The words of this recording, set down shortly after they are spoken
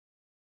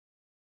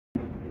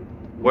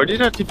Where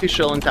did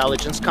artificial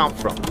intelligence come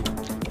from?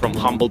 From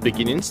humble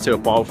beginnings to a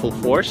powerful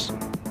force?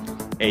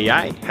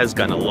 AI has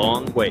gone a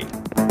long way.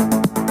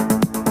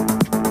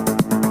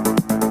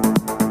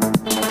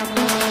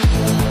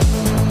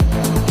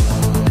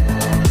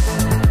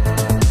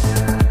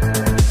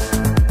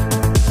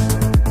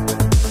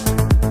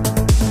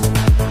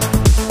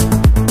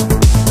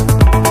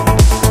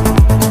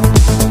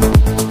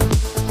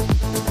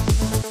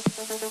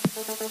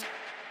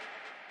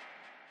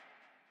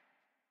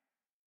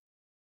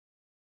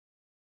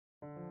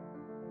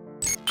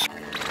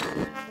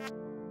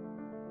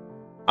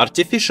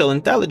 Artificial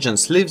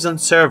intelligence lives on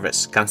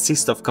servers,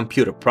 consists of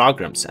computer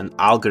programs and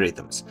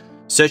algorithms,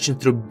 searching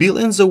through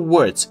billions of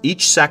words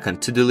each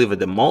second to deliver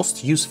the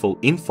most useful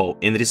info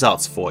and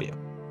results for you.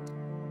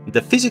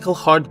 The physical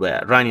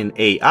hardware running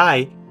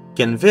AI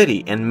can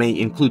vary and may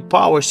include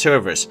power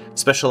servers,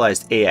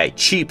 specialized AI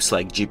chips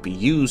like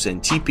GPUs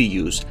and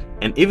TPUs,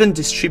 and even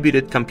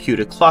distributed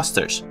computer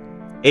clusters.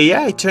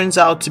 AI turns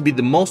out to be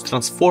the most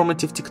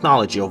transformative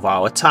technology of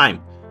our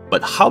time,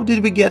 but how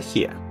did we get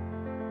here?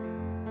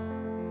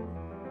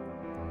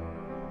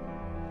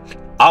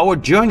 Our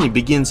journey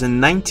begins in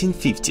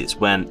 1950s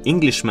when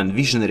Englishman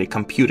visionary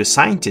computer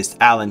scientist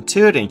Alan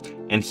Turing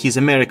and his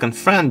American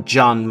friend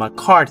John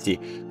McCarthy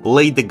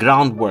laid the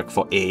groundwork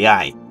for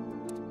AI.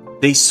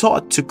 They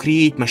sought to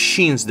create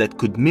machines that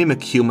could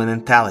mimic human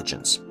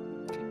intelligence.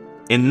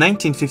 In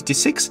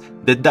 1956,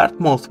 the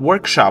Dartmouth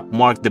workshop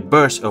marked the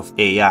birth of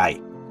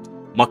AI.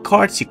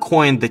 McCarthy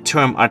coined the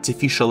term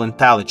artificial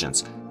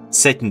intelligence,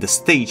 setting the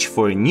stage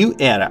for a new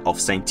era of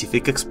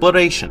scientific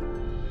exploration.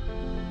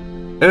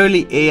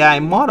 Early AI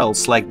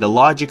models like the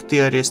logic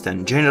theorist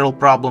and general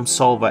problem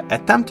solver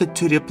attempted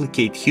to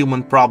replicate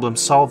human problem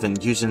solving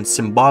using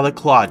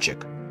symbolic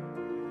logic.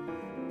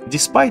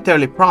 Despite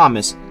early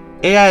promise,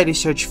 AI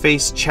research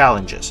faced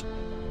challenges,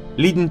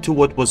 leading to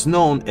what was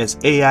known as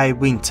AI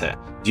winter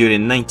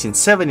during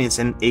 1970s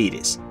and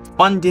 80s.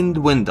 Funding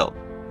dwindled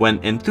when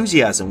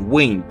enthusiasm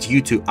waned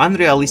due to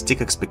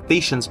unrealistic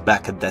expectations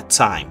back at that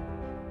time.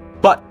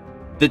 But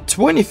the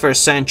 21st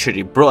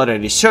century brought a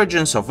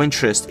resurgence of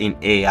interest in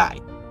AI.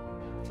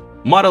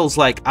 Models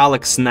like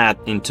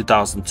AlexNet in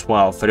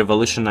 2012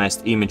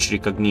 revolutionized image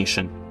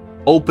recognition.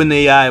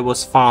 OpenAI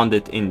was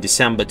founded in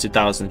December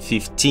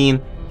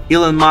 2015.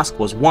 Elon Musk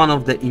was one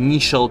of the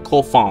initial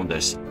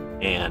co-founders,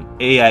 and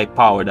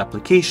AI-powered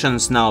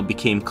applications now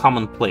became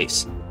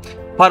commonplace.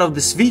 Part of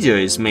this video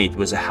is made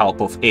with the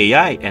help of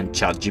AI and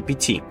Chat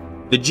GPT.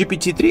 The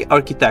GPT-3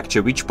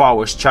 architecture, which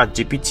powers Chat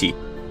GPT,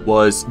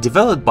 was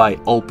developed by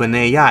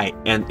OpenAI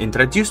and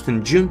introduced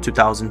in June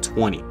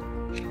 2020.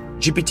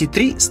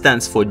 GPT-3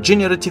 stands for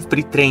Generative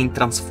Pre-trained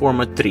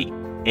Transformer 3,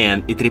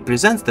 and it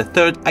represents the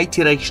third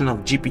iteration of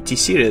GPT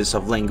series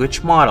of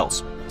language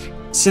models.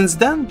 Since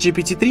then,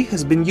 GPT-3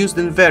 has been used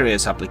in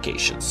various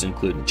applications,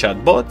 including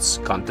chatbots,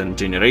 content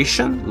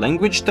generation,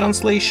 language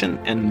translation,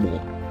 and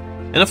more.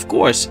 And of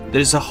course,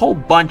 there's a whole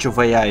bunch of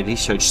AI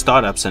research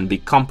startups and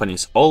big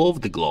companies all over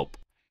the globe.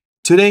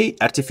 Today,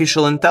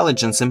 artificial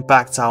intelligence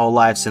impacts our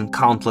lives in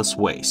countless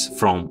ways,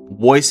 from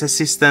voice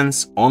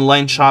assistants,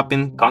 online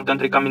shopping,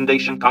 content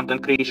recommendation,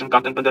 content creation,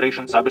 content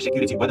moderation,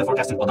 cybersecurity, weather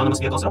forecasting, autonomous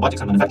vehicles,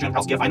 robotics and manufacturing,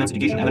 healthcare, finance,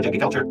 education, energy,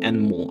 agriculture,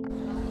 and more.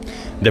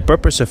 The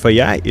purpose of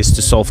AI is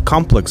to solve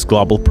complex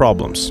global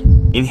problems,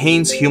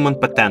 enhance human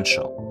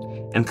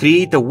potential, and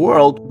create a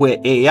world where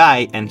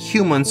AI and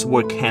humans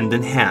work hand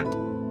in hand.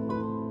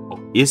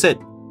 Is it?